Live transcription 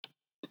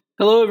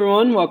Hello,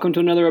 everyone. Welcome to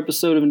another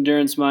episode of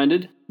Endurance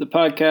Minded, the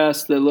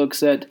podcast that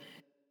looks at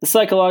the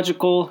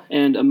psychological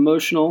and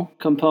emotional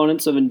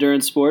components of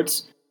endurance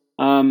sports.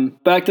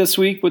 Back this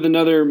week with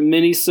another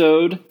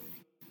mini-sode.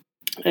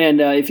 And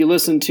if you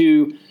listen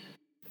to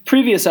the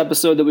previous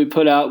episode that we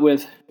put out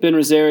with Ben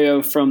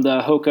Rosario from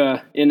the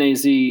Hoka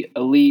NAZ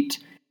Elite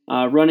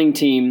running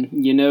team,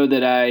 you know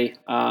that I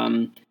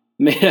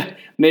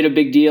made a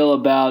big deal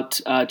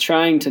about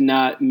trying to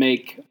not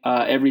make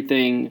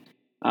everything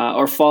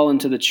or fall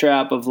into the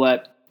trap of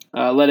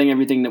letting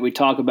everything that we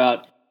talk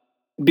about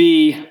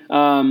be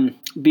the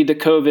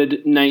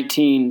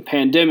COVID-19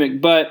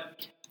 pandemic.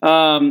 But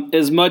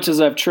as much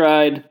as I've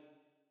tried,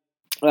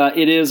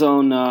 it is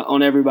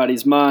on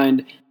everybody's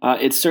mind.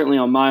 It's certainly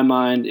on my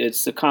mind.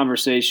 It's the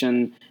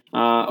conversation,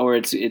 or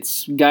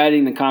it's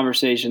guiding the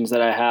conversations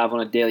that I have on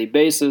a daily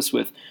basis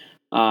with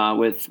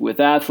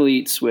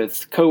athletes,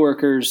 with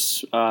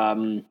coworkers,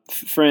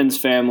 friends,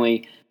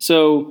 family.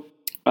 So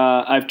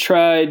I've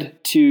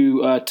tried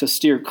to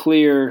steer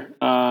clear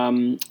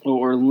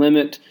or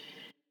limit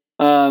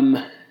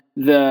the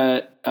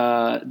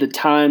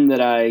time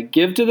that I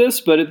give to this,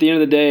 but at the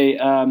end of the day,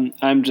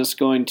 I'm just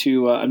going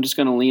to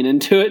lean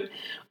into it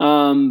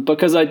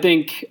because I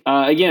think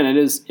again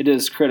it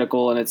is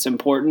critical and it's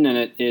important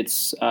and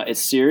it's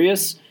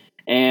serious,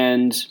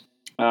 and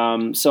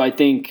so I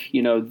think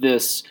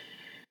this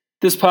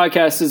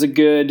podcast is a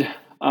good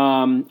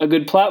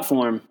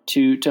platform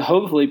to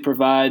hopefully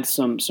provide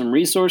some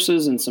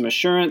resources and some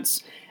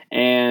assurance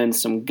and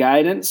some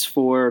guidance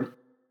for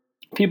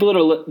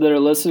people that are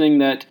listening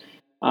that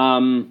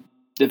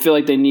feel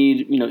like they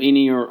need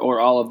any or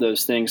all of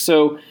those things.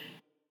 So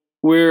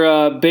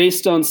we're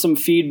based on some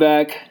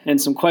feedback and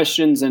some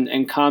questions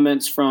and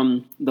comments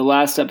from the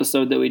last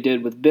episode that we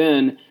did with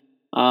Ben.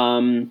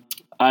 I'm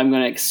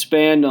going to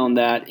expand on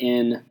that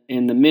in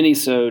the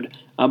mini-sode.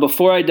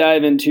 Before I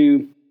dive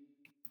into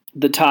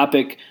the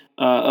topic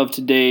of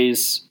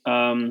today's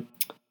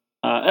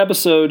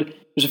episode,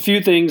 there's a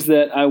few things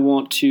that I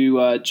want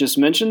to just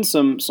mention.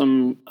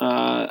 Some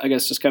I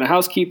guess just kind of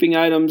housekeeping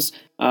items,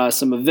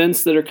 some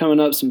events that are coming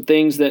up, some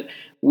things that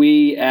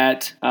we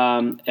at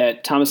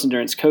Thomas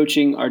Endurance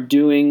Coaching are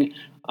doing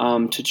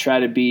to try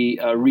to be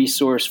a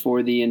resource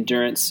for the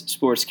endurance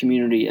sports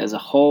community as a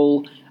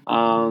whole,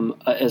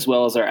 as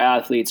well as our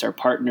athletes, our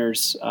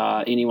partners,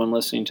 anyone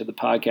listening to the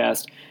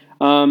podcast.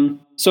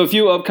 So a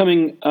few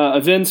upcoming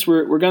events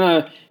we're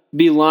going to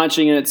be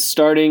launching, and it's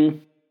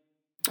starting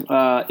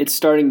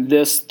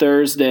this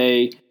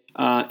Thursday,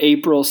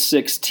 April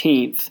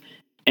 16th,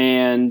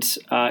 and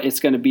it's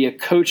going to be a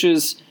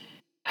coach's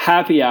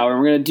happy hour.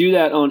 We're going to do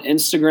that on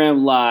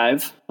Instagram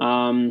Live.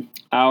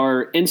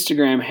 Our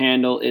Instagram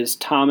handle is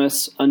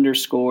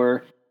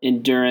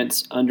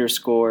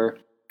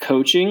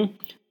Thomas_endurance_coaching,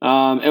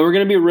 and we're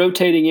going to be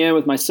rotating in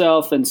with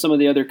myself and some of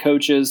the other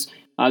coaches.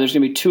 There's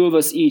going to be two of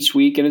us each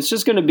week, and it's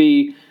just going to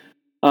be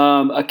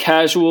a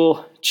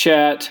casual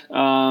chat,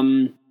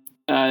 and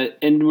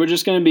we're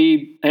just going to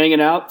be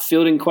hanging out,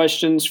 fielding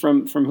questions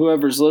from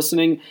whoever's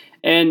listening,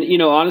 and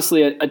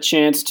honestly, a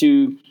chance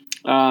to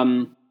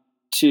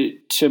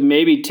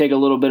maybe take a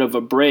little bit of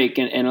a break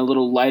and a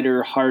little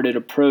lighter-hearted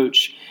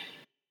approach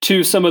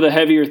to some of the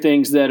heavier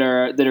things that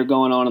are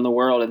going on in the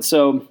world. And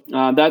so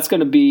that's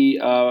going to be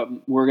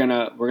we're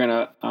gonna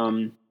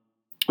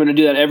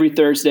do that every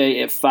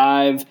Thursday at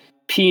 5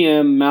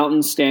 p.m.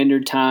 Mountain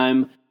Standard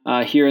Time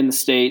here in the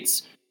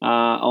States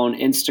on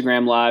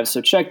Instagram Live.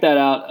 So check that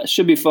out. It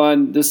should be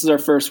fun. This is our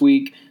first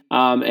week.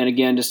 And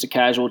again, just a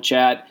casual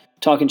chat,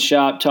 talking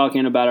shop,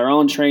 talking about our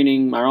own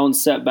training, our own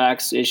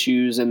setbacks,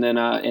 issues, and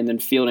then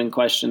fielding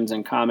questions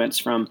and comments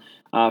from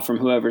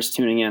whoever's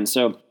tuning in.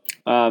 So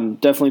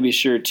definitely be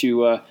sure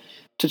to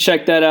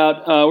check that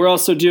out. We're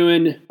also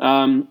doing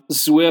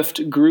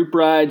Zwift group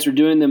rides. We're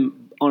doing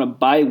them on a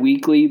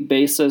bi-weekly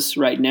basis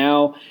right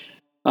now.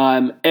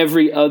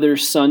 Every other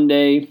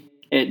Sunday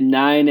at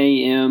 9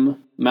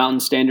 a.m.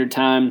 Mountain Standard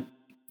Time.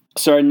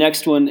 So our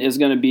next one is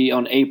going to be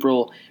on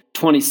April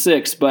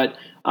 26th, but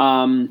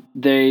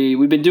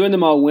we've been doing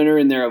them all winter,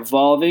 and they're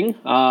evolving,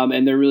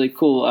 and they're really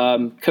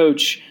cool.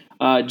 Coach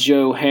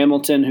Joe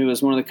Hamilton, who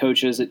is one of the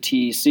coaches at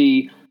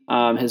TEC,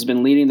 has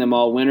been leading them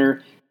all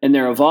winter, and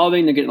they're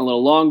evolving. They're getting a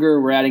little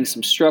longer. We're adding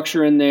some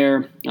structure in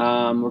there.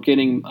 We're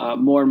getting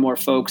more and more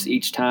folks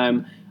each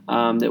time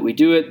that we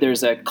do it.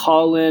 There's a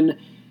call-in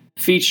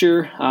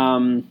feature,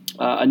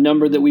 a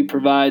number that we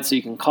provide, so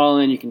you can call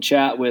in, you can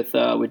chat with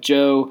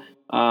Joe.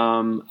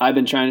 I've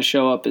been trying to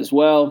show up as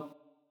well,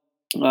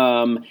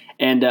 and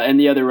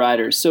the other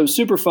riders. So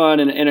super fun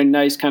and a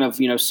nice kind of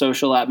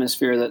social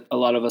atmosphere that a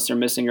lot of us are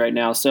missing right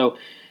now. So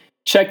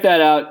check that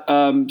out.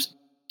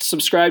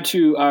 Subscribe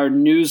to our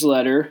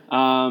newsletter.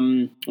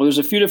 Well, there's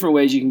a few different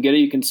ways you can get it.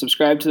 You can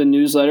subscribe to the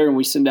newsletter, and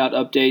we send out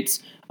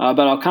updates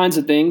about all kinds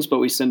of things, but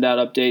we send out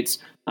updates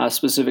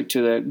specific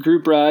to the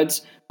group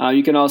rides.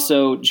 You can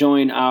also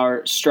join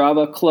our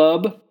Strava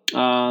club,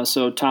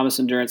 so Thomas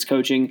Endurance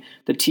Coaching,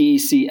 the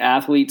TEC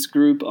Athletes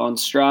group on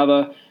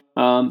Strava.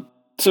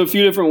 So a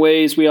few different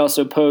ways. We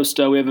also post,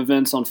 we have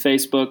events on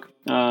Facebook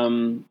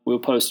We'll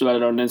post about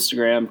it on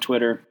Instagram,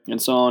 Twitter,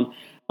 and so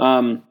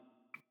on.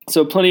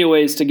 So plenty of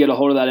ways to get a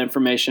hold of that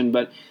information,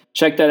 but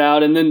check that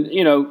out. And then,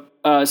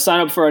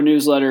 sign up for our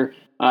newsletter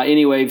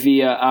anyway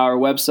via our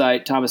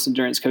website,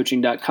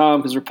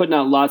 thomasendurancecoaching.com, because we're putting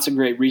out lots of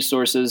great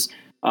resources,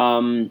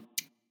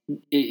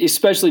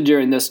 especially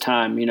during this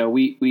time.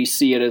 We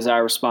see it as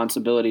our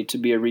responsibility to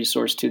be a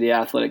resource to the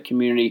athletic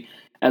community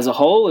as a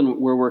whole, and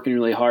we're working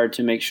really hard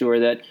to make sure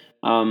that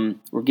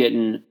we're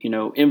getting,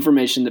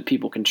 information that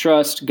people can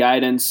trust,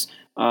 guidance,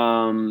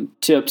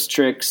 tips,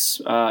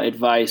 tricks,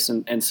 advice,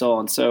 and so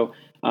on. So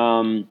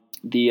the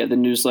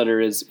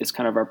newsletter is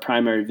kind of our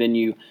primary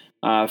venue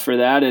for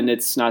that, and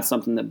it's not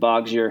something that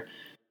bogs your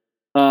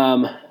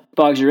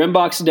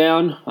inbox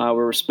down.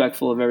 We're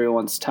respectful of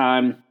everyone's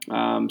time,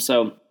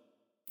 so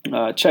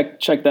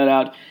check that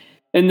out.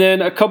 And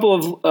then a couple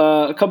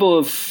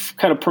of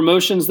kind of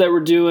promotions that we're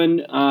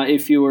doing.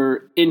 If you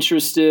were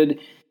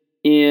interested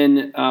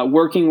in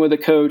working with a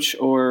coach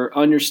or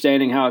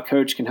understanding how a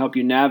coach can help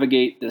you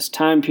navigate this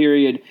time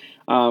period,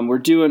 we're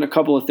doing a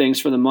couple of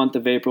things for the month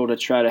of April to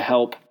try to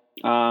help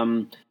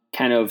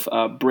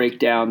break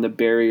down the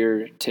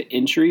barrier to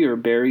entry or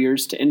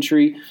barriers to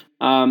entry.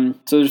 So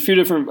there's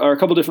a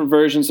couple different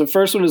versions. The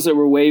first one is that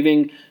we're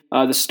waiving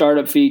the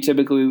startup fee.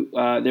 Typically,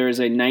 there is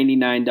a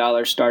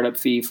 $99 startup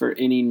fee for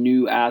any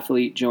new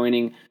athlete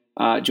joining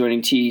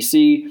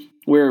TEC.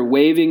 We're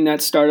waiving that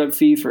startup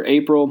fee for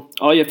April.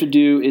 All you have to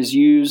do is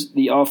use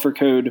the offer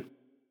code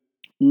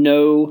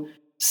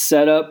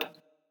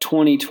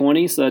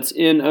NOSETUP2020. So that's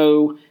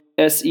NOSETUP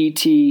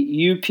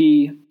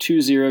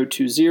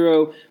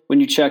 2020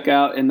 when you check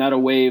out, and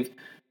that'll waive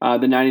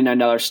the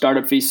 $99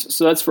 startup fee.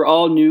 So that's for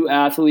all new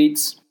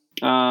athletes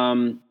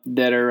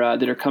that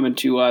are coming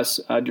to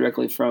us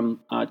directly from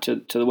to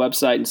the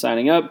website and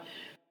signing up.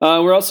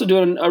 We're also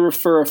doing a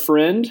refer a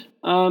friend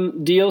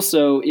deal.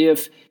 So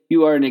if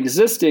you are an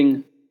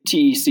existing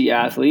TEC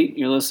athlete,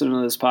 you're listening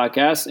to this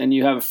podcast, and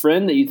you have a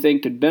friend that you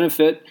think could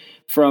benefit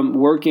from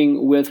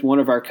working with one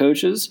of our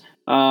coaches,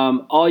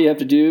 all you have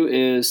to do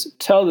is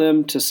tell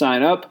them to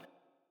sign up,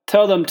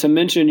 tell them to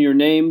mention your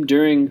name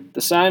during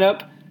the sign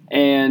up,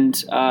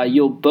 and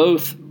you'll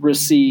both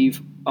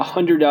receive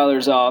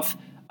 $100 off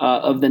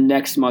of the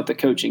next month of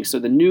coaching. So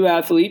the new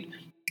athlete,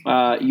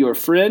 your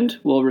friend,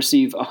 will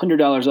receive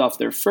 $100 off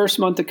their first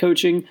month of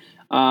coaching,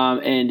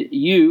 and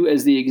you,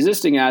 as the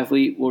existing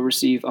athlete, will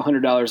receive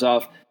 $100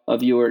 off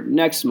of your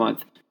next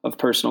month of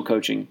personal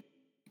coaching.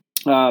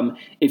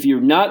 If you're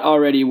not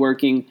already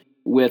working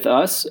with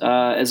us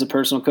as a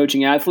personal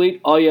coaching athlete,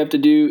 all you have to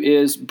do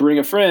is bring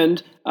a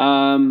friend.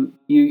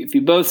 If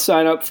you both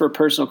sign up for a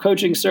personal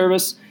coaching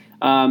service,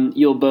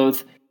 you'll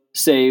both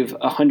save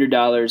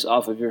 $100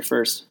 off of your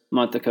first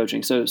month of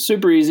coaching. So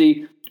super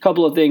easy. A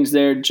couple of things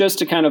there just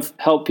to kind of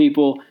help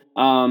people.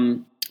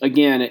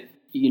 Again,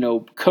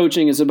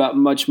 coaching is about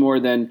much more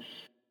than,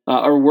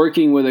 or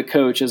working with a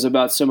coach is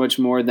about so much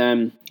more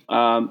than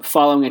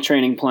following a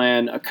training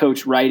plan, a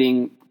coach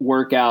writing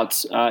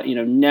workouts.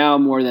 Now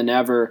more than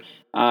ever,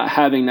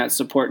 having that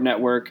support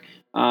network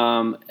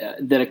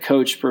that a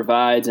coach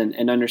provides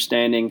and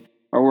understanding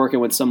or working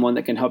with someone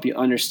that can help you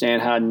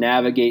understand how to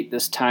navigate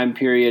this time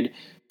period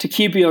to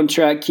keep you on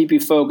track, keep you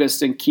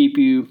focused, and keep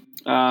you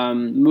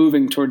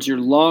moving towards your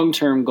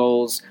long-term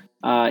goals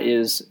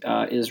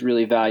is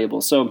really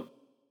valuable. So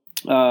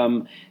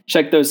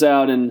check those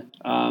out, and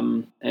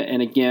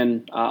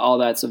again, all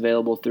that's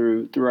available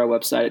through our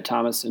website at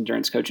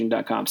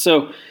thomasendurancecoaching.com.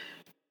 So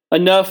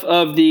enough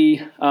of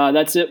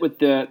that's it with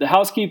the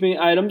housekeeping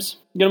items.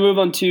 I'm going to move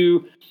on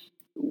to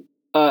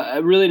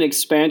really an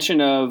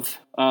expansion of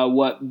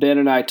what Ben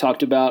and I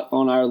talked about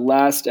on our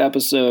last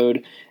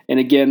episode. And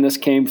again, this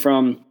came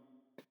from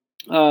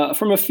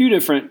a few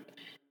different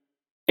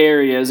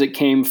areas. It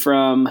came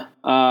from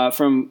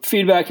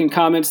feedback and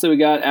comments that we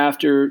got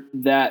after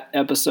that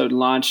episode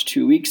launched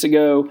 2 weeks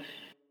ago.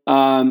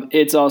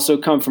 It's also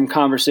come from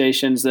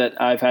conversations that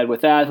I've had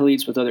with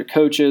athletes, with other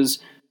coaches,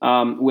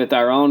 with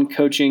our own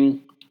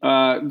coaching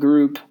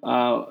group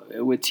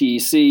with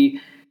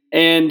TEC.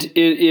 And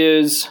it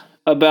is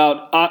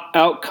about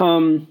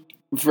outcome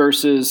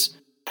versus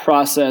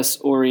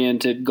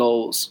process-oriented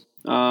goals.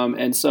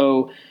 And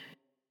so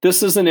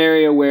this is an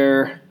area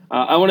where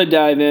I want to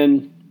dive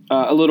in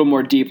a little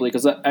more deeply,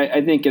 because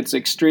I think it's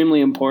extremely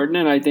important,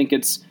 and I think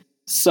it's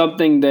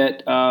something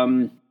that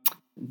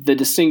the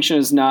distinction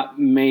is not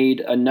made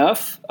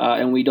enough,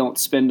 and we don't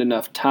spend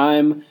enough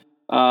time,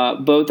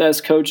 both as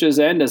coaches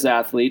and as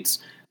athletes.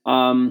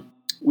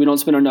 We don't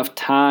spend enough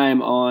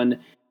time on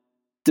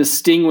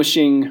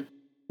distinguishing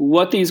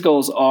what these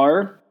goals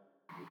are,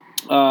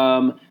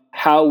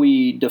 how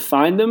we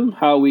define them,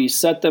 how we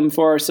set them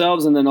for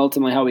ourselves, and then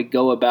ultimately how we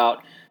go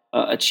about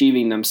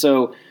achieving them.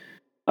 So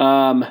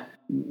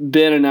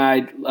Ben and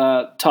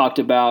I talked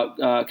about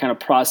kind of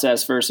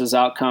process versus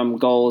outcome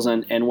goals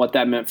and what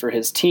that meant for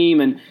his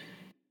team.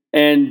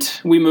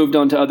 And we moved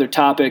on to other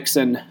topics,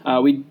 and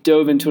we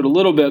dove into it a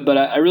little bit, but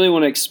I really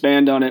want to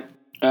expand on it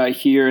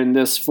here in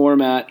this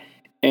format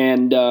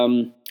and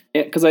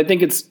because I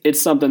think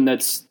it's something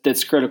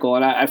that's critical,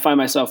 and I find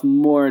myself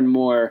more and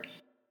more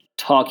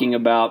talking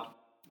about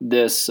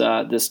this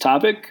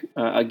topic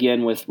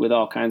again with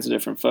all kinds of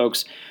different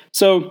folks.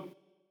 So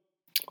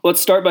let's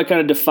start by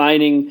kind of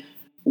defining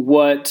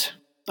what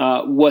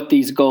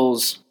these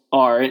goals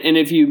are, and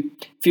if you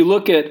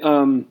look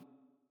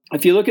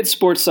at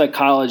sports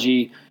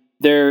psychology,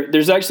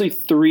 there's actually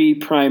three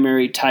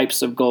primary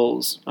types of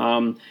goals.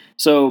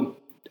 So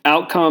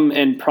outcome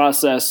and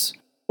process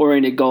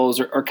oriented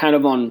goals are kind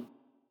of on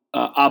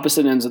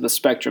opposite ends of the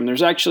spectrum.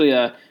 There's actually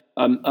a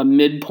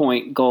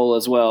midpoint goal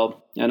as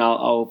well, and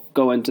I'll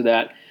go into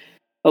that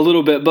a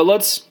little bit. But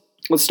let's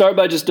start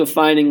by just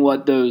defining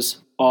what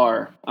those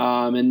are.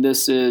 And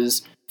this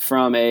is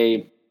from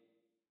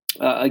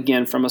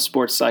from a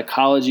sports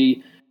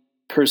psychology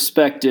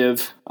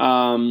perspective.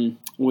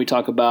 We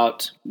talk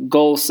about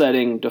goal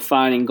setting,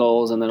 defining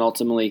goals, and then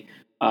ultimately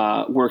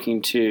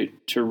working to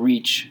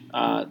reach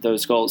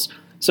those goals.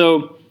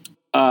 So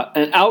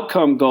an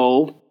outcome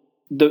goal,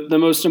 the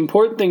most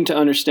important thing to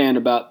understand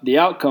about the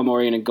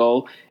outcome-oriented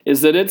goal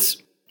is that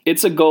it's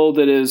a goal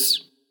that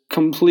is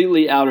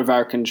completely out of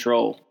our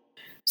control.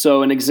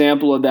 So an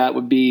example of that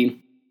would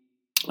be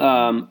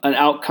an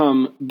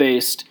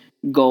outcome-based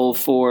goal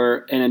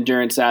for an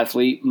endurance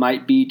athlete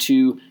might be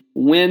to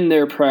win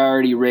their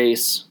priority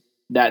race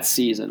that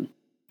season.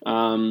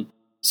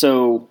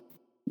 So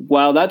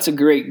while that's a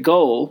great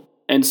goal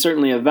and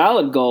certainly a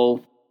valid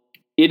goal,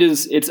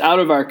 it's out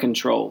of our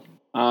control.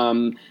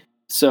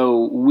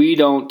 So we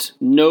don't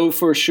know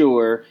for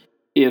sure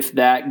if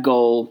that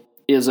goal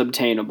is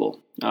obtainable.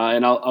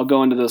 And I'll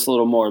go into this a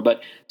little more.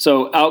 But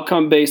so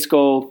outcome-based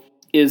goal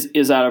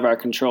is out of our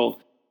control.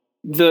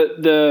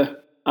 The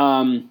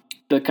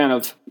kind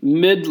of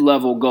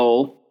mid-level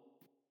goal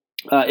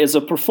is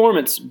a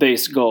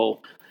performance-based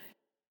goal,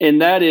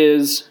 and that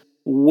is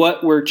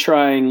what we're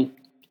trying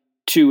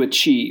to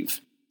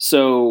achieve.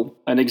 So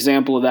an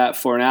example of that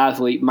for an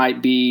athlete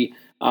might be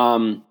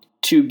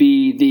to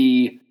be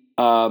the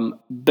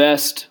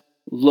best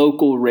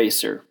local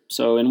racer.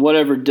 So in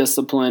whatever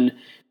discipline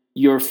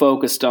you're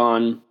focused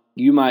on,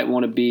 you might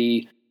want to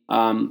be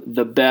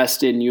the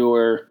best in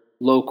your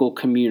local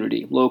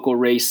community, local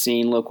race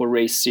scene, local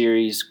race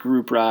series,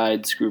 group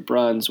rides, group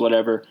runs,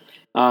 whatever.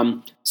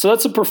 So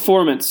that's a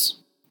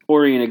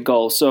performance-oriented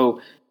goal. So,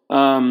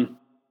 and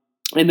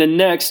then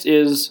next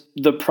is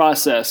the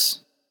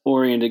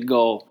process-oriented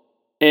goal.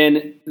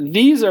 And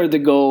these are the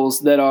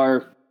goals that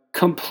are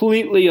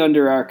completely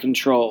under our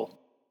control.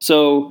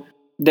 So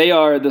they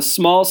are the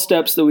small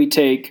steps that we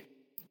take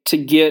to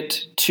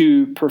get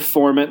to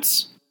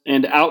performance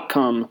and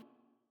outcome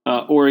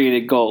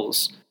oriented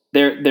goals.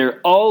 They're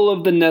all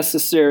of the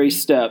necessary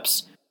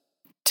steps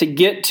to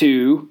get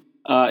to,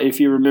 if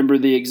you remember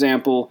the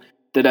example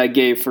that I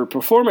gave for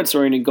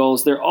performance-oriented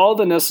goals, they're all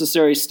the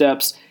necessary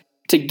steps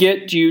to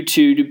get you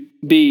to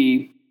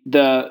be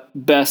the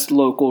best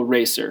local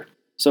racer.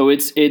 So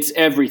it's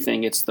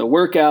everything. It's the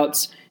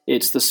workouts,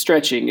 it's the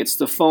stretching, it's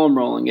the foam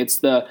rolling, it's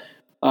the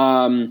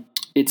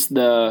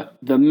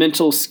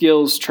mental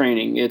skills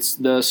training, it's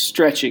the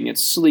stretching,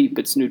 it's sleep,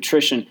 it's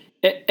nutrition.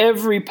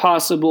 Every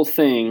possible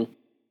thing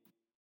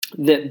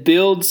that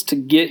builds to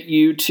get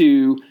you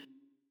to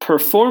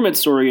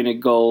performance-oriented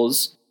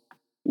goals,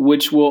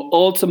 which will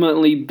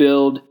ultimately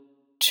build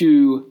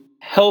to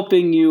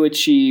helping you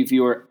achieve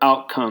your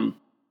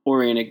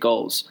outcome-oriented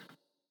goals.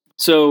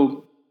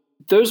 So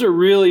those are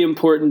really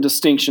important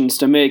distinctions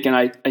to make, and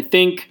I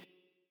think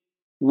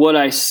what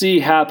I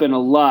see happen a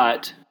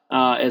lot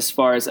as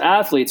far as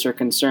athletes are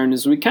concerned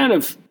is we kind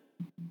of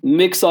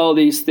mix all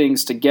these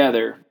things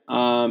together,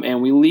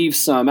 and we leave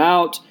some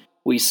out,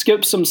 we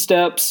skip some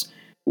steps,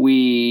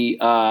 we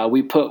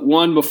put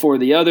one before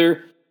the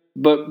other,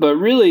 but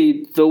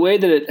really the way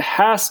that it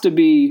has to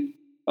be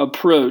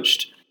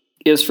approached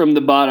is from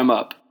the bottom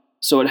up.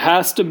 So it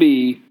has to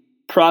be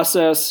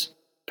process,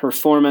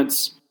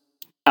 performance,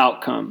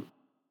 outcome.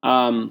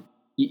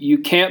 You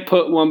can't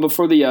put one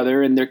before the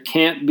other, and there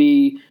can't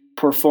be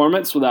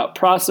performance without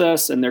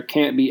process, and there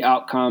can't be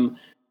outcome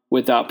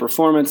without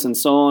performance, and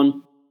so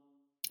on.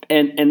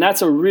 And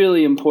that's a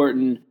really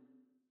important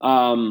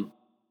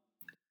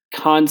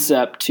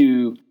concept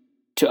to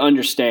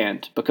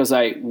understand, because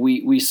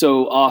we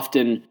so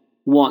often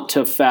want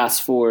to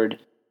fast forward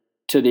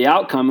to the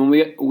outcome, and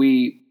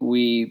we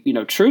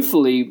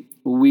truthfully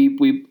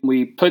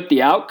we put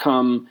the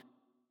outcome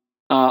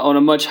on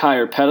a much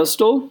higher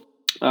pedestal,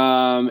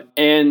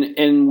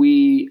 and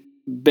we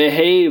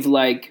behave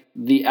like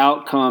the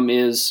outcome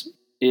is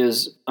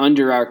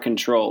under our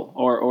control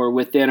or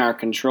within our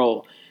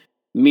control,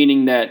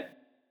 meaning that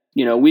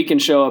we can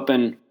show up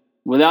and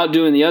without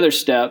doing the other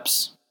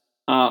steps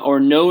or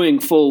knowing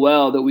full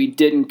well that we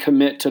didn't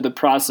commit to the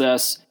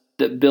process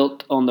that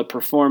built on the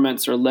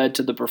performance or led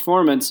to the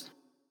performance,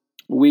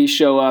 we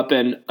show up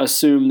and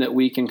assume that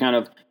we can kind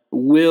of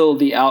will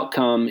the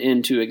outcome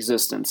into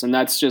existence. And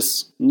that's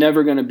just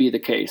never going to be the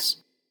case.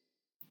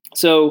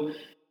 So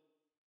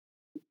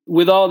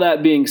with all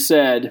that being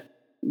said,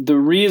 the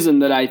reason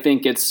that I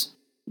think it's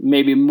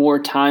maybe more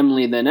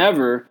timely than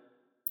ever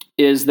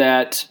is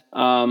that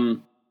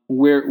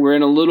we're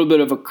in a little bit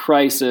of a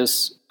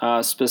crisis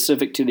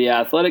specific to the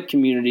athletic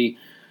community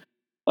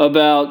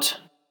about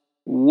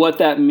what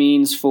that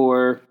means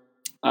for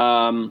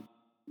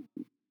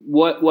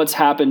what's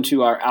happened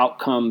to our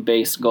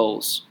outcome-based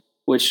goals,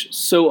 which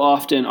so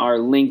often are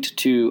linked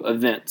to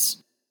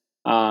events,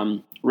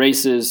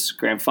 races,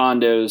 Grand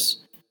Fondos,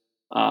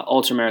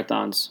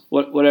 ultramarathons,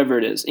 whatever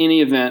it is,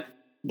 any event.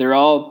 They're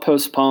all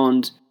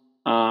postponed,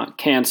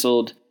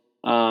 canceled,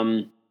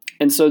 and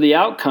so the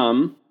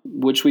outcome,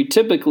 which we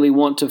typically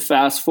want to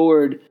fast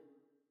forward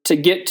to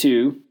get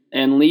to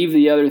and leave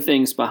the other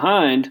things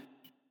behind,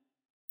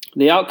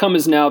 the outcome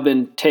has now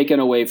been taken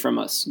away from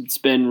us. It's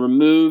been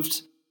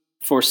removed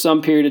for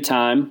some period of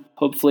time,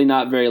 hopefully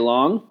not very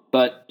long,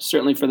 but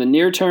certainly for the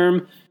near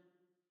term,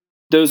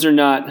 those are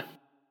not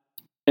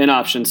an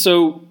option.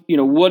 So,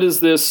 what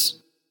is this?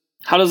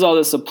 How does all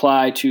this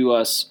apply to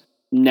us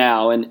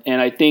now? And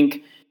I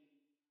think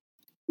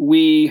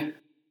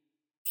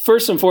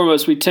first and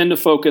foremost, we tend to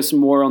focus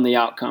more on the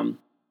outcome.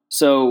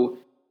 So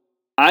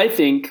I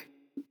think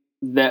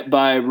that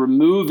by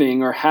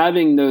removing or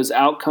having those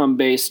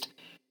outcome-based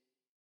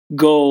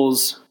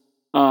goals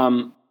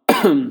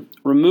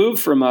removed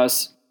from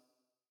us,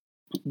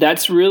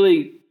 that's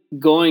really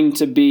going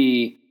to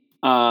be,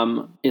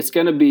 it's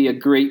going to be a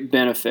great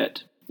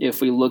benefit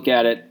if we look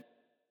at it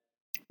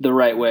the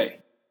right way.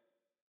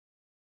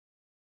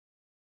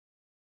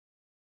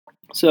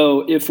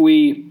 So if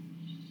we're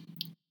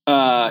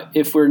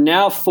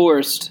now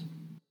forced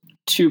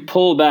to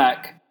pull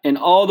back and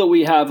all that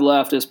we have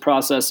left is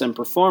process and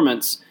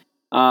performance,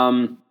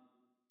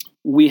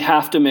 we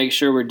have to make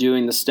sure we're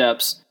doing the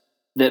steps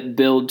that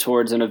build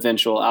towards an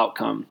eventual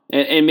outcome.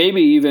 And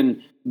maybe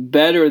even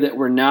better that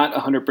we're not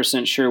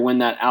 100% sure when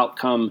that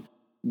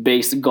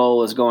outcome-based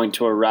goal is going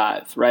to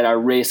arrive, right? Our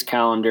race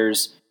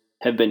calendars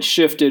have been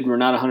shifted. We're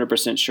not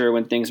 100% sure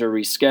when things are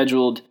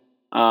rescheduled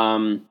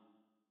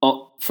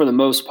for the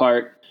most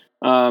part.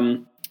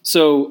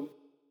 So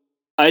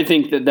I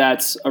think that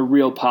that's a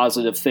real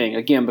positive thing,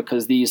 again,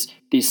 because these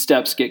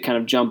steps get kind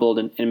of jumbled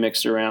and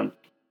mixed around.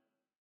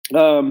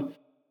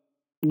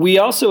 We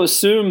also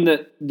assume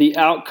that the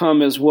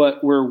outcome is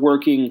what we're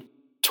working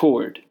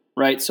toward,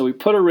 right? So we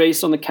put a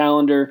race on the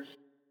calendar,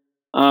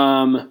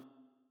 and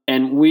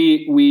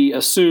we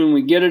assume,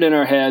 we get it in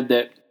our head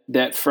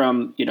that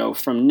from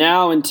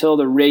now until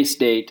the race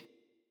date,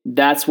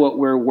 that's what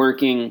we're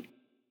working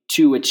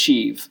to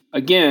achieve.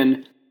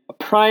 Again, a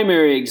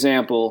primary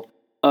example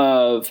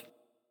of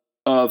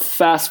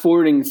fast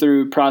forwarding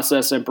through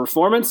process and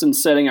performance and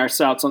setting our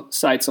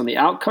sights on the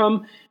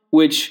outcome,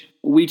 which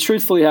we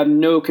truthfully have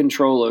no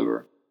control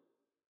over.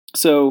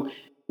 So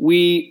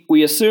we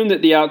assume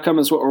that the outcome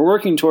is what we're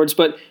working towards,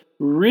 but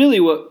really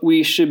what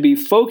we should be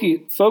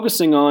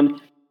focusing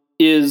on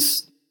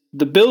is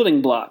the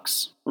building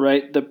blocks,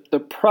 right?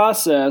 The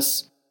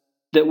process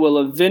that will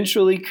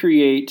eventually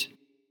create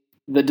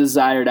the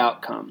desired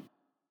outcome,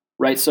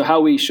 right? So how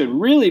we should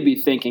really be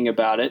thinking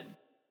about it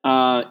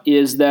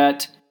is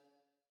that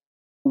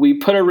we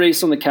put a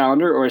race on the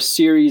calendar or a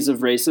series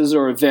of races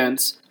or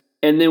events,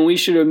 and then we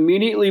should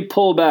immediately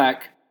pull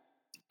back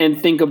and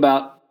think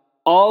about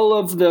all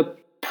of the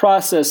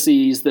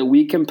processes that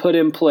we can put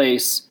in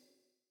place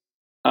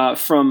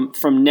from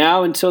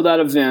now until that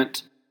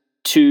event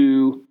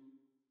to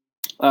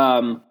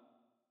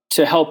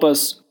help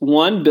us,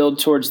 one, build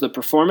towards the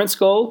performance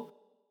goal,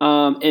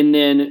 and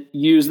then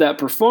use that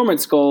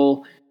performance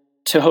goal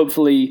to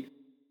hopefully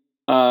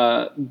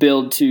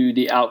build to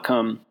the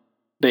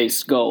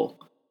outcome-based goal.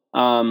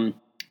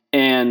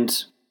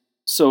 And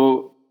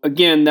so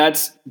again,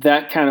 that's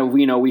that kind of,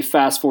 we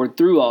fast forward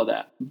through all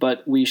that,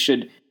 but we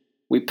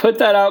put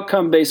that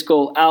outcome-based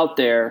goal out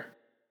there,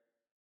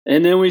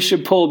 and then we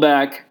should pull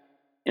back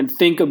and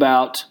think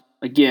about,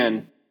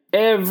 again,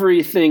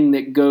 everything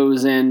that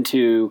goes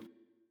into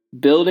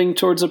building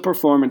towards a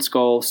performance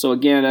goal. So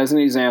again, as an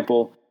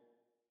example,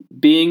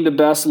 being the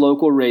best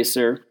local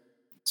racer.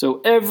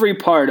 So every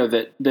part of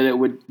it that it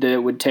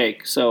would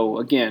take. So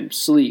again,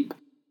 sleep,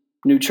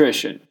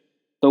 nutrition,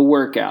 the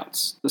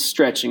workouts, the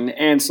stretching, the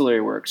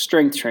ancillary work,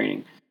 strength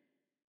training,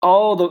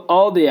 all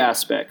the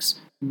aspects,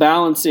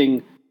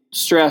 balancing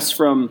stress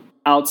from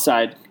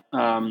outside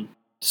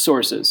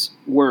sources,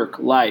 work,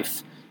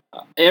 life,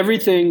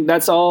 everything.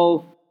 That's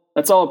all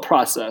a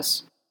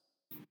process.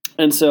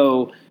 And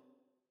so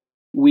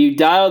we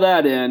dial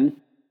that in,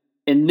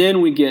 and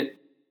then we get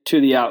to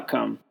the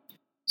outcome.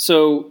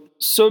 So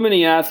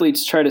many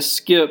athletes try to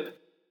skip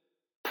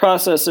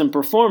process and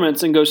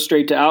performance and go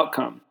straight to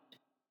outcome.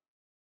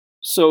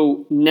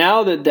 So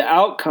now that the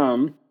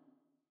outcome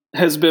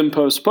has been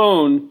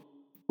postponed,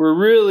 we're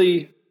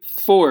really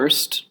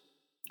forced,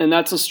 and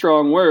that's a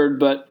strong word,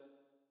 but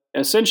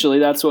essentially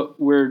that's what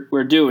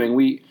we're doing.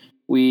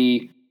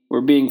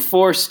 We're being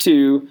forced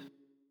to,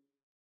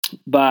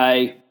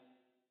 by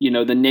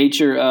the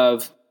nature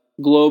of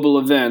global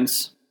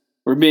events,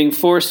 we're being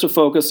forced to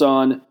focus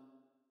on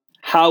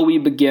how we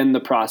begin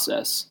the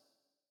process.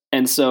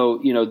 And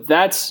so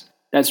that's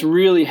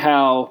really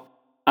how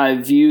I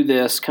view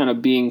this kind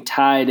of being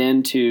tied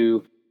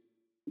into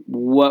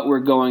what we're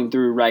going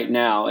through right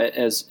now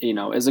as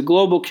a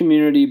global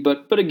community,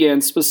 but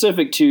again,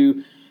 specific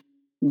to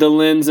the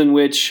lens in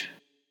which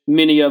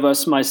many of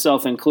us,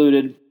 myself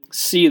included,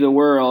 see the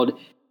world.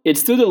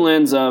 It's through the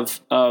lens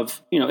of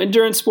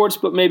endurance sports,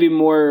 but maybe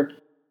more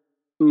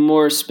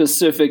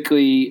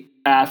specifically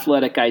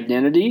athletic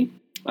identity,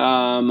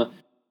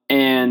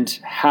 and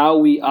how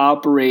we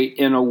operate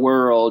in a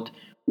world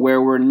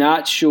where we're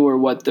not sure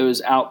what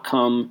those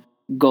outcome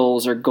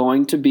goals are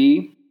going to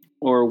be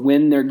or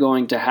when they're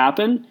going to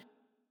happen.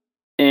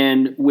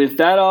 And with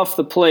that off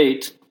the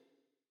plate,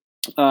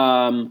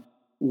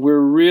 we're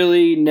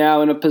really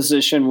now in a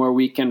position where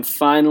we can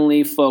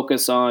finally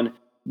focus on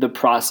the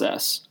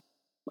process.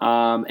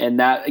 And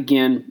that,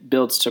 again,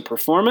 builds to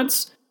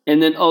performance.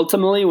 And then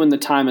ultimately, when the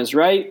time is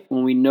right,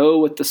 when we know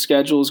what the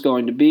schedule is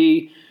going to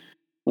be,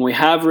 when we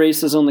have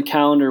races on the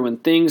calendar, when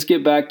things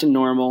get back to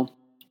normal,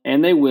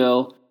 and they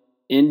will,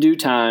 in due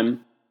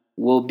time,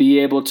 we'll be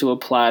able to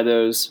apply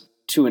those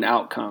to an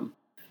outcome.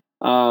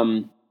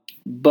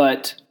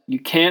 But you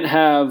can't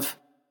have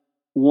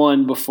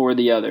one before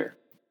the other.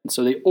 And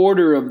so the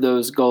order of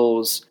those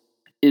goals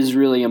is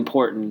really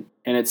important.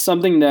 And it's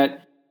something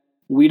that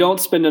we don't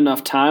spend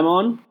enough time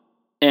on.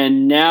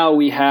 And now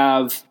we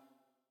have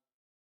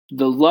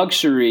the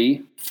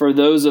luxury for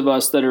those of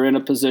us that are in a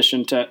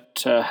position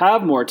to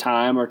have more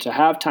time or to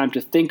have time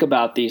to think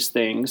about these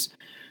things.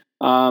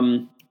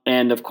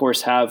 And of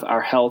course have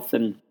our health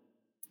and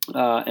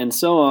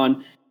so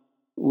on.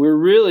 We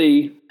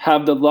really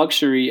have the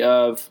luxury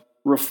of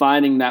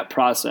refining that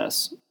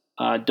process,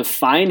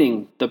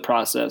 defining the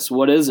process.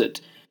 What is it?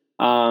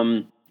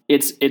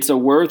 It's a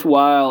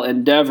worthwhile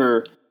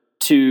endeavor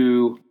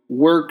to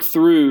work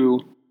through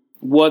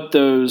what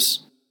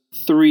those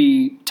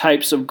three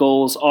types of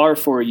goals are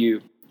for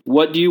you.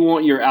 What do you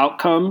want your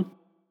outcome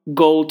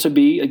goal to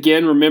be?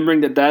 Again,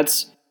 remembering that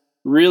that's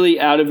really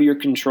out of your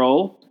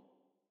control,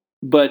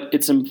 but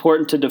it's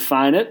important to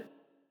define it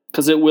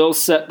because it will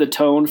set the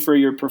tone for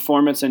your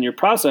performance and your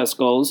process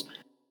goals.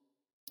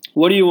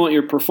 What do you want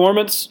your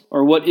performance,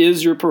 or what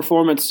is your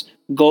performance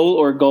goal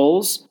or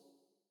goals?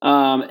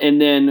 And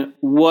then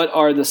what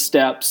are the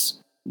steps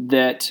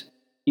that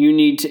you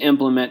need to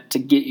implement to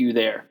get you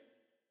there?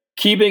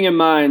 Keeping in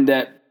mind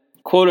that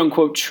quote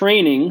unquote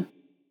training,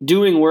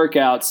 doing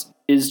workouts,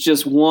 is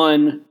just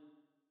one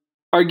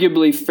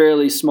arguably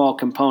fairly small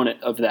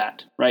component of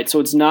that, right? So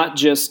it's not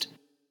just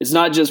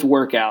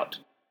workout.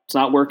 It's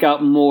not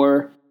workout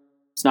more.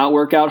 It's not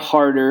workout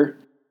harder.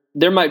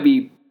 There might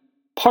be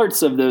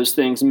parts of those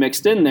things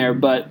mixed in there,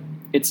 but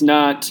it's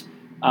not.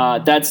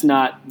 That's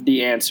not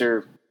the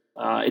answer.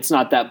 It's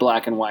not that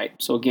black and white.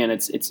 So again,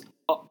 it's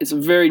a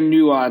very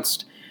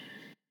nuanced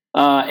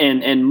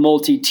and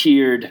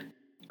multi-tiered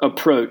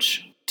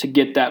approach to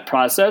get that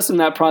process, and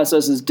that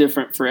process is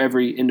different for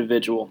every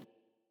individual.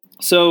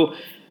 So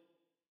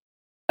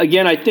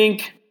again, I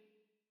think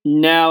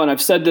now, and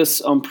I've said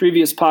this on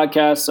previous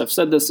podcasts, I've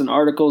said this in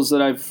articles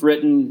that I've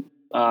written,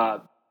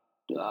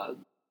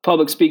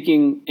 public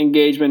speaking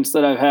engagements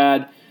that I've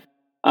had.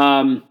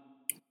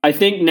 I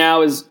think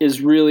now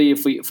is really,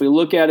 if we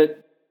look at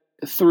it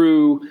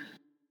through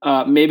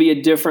maybe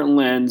a different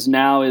lens,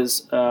 now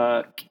is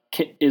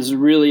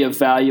really a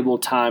valuable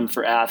time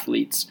for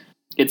athletes.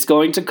 It's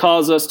going to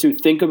cause us to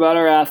think about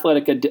our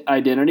athletic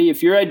identity.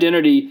 If your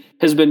identity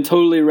has been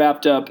totally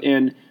wrapped up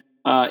in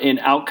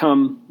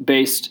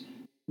outcome-based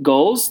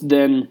goals,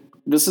 then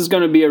this is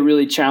going to be a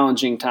really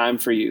challenging time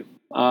for you.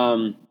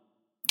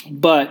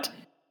 But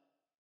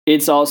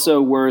it's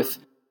also worth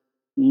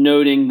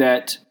noting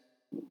that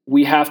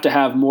we have to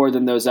have more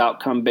than those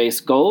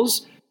outcome-based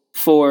goals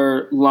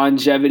for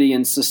longevity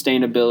and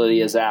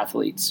sustainability as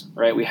athletes,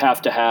 right? We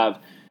have to have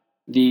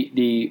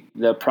the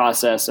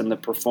process and the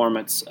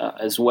performance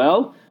as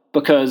well,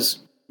 because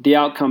the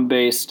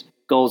outcome-based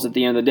goals at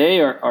the end of the day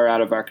are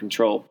out of our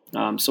control.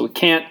 So we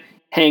can't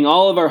hang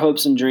all of our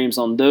hopes and dreams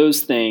on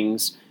those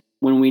things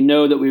when we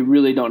know that we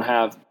really don't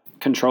have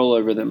control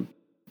over them.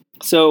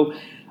 So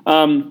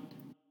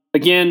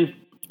again,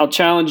 I'll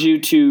challenge you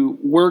to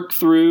work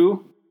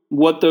through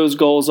what those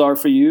goals are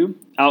for you: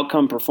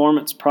 outcome,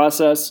 performance,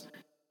 process.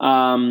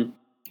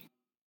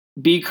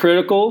 Be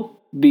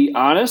critical, be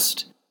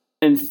honest,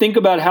 and think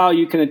about how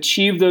you can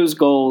achieve those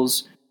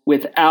goals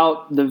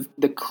without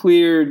the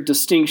clear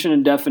distinction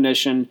and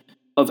definition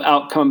of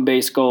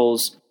outcome-based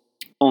goals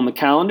on the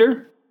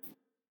calendar.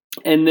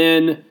 And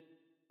then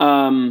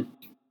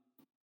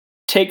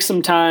take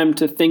some time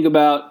to think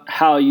about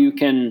how you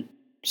can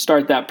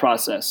start that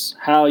process,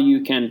 how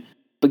you can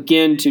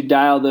begin to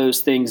dial those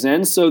things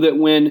in so that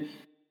when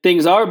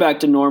things are back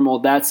to normal,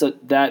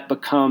 that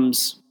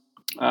becomes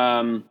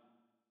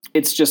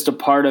it's just a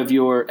part of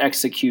your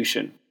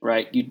execution,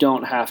 right? You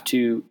don't have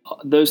to,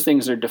 those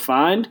things are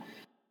defined,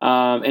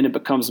 and it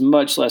becomes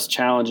much less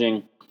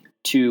challenging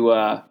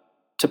to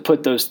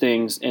put those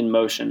things in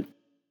motion.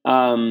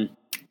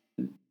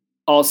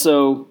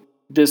 Also,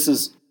 this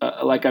is,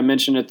 like I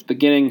mentioned at the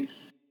beginning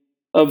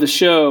of the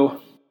show,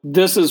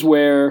 this is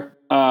where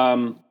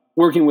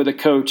working with a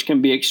coach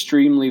can be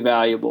extremely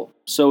valuable.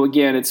 So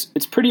again, it's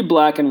pretty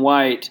black and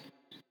white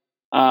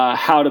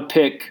how to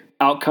pick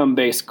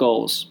outcome-based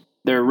goals.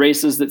 They're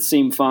races that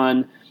seem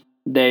fun.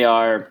 They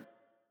are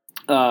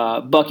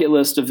bucket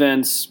list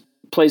events,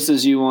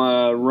 places you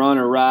want to run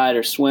or ride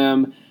or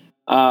swim.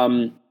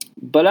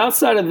 But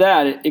outside of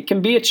that, it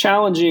can be a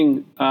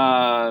challenging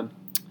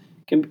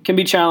can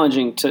be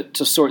challenging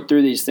to sort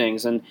through these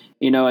things. And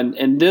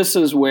and this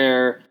is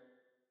where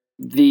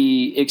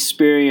the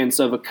experience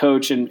of a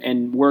coach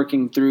and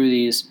working through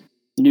these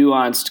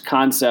nuanced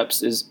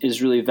concepts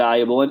is really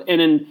valuable.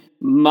 And in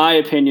my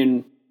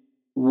opinion,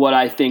 what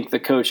I think the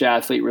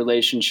coach-athlete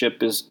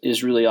relationship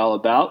is really all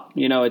about.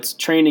 It's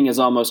training is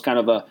almost kind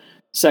of a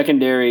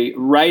secondary.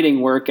 Writing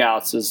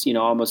workouts is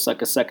almost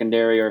like a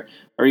secondary or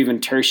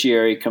even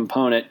tertiary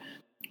component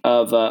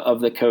of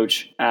the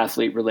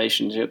coach-athlete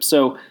relationship.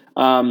 So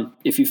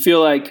if you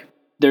feel like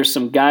there's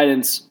some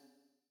guidance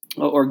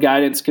or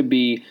guidance could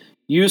be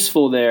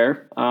useful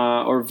there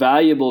or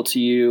valuable to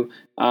you,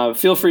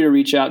 feel free to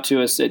reach out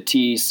to us at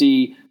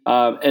TEC.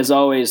 As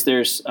always,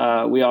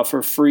 we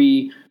offer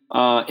free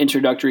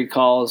introductory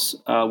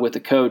calls with a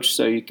coach,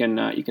 so you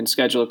can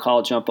schedule a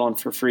call, jump on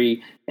for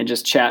free, and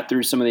just chat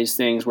through some of these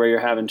things where you're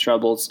having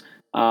troubles,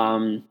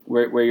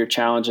 where your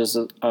challenges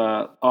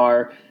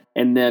are,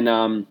 and then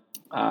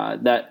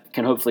that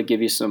can hopefully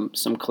give you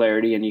some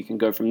clarity, and you can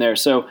go from there.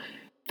 So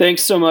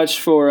thanks so much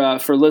for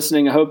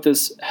listening. I hope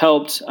this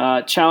helped.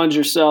 Challenge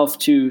yourself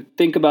to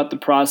think about the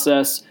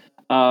process.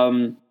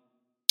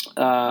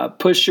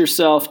 Push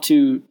yourself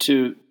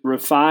to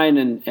refine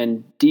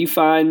and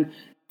define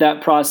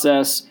that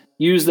process.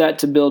 Use that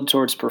to build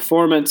towards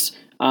performance,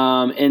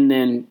 and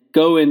then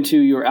go into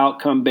your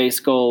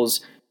outcome-based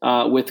goals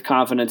with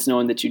confidence,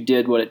 knowing that you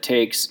did what it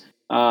takes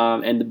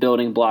and the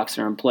building blocks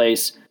are in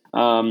place.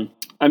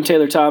 I'm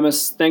Taylor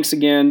Thomas. Thanks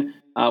again.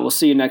 We'll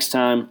see you next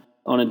time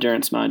on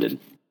Endurance Minded.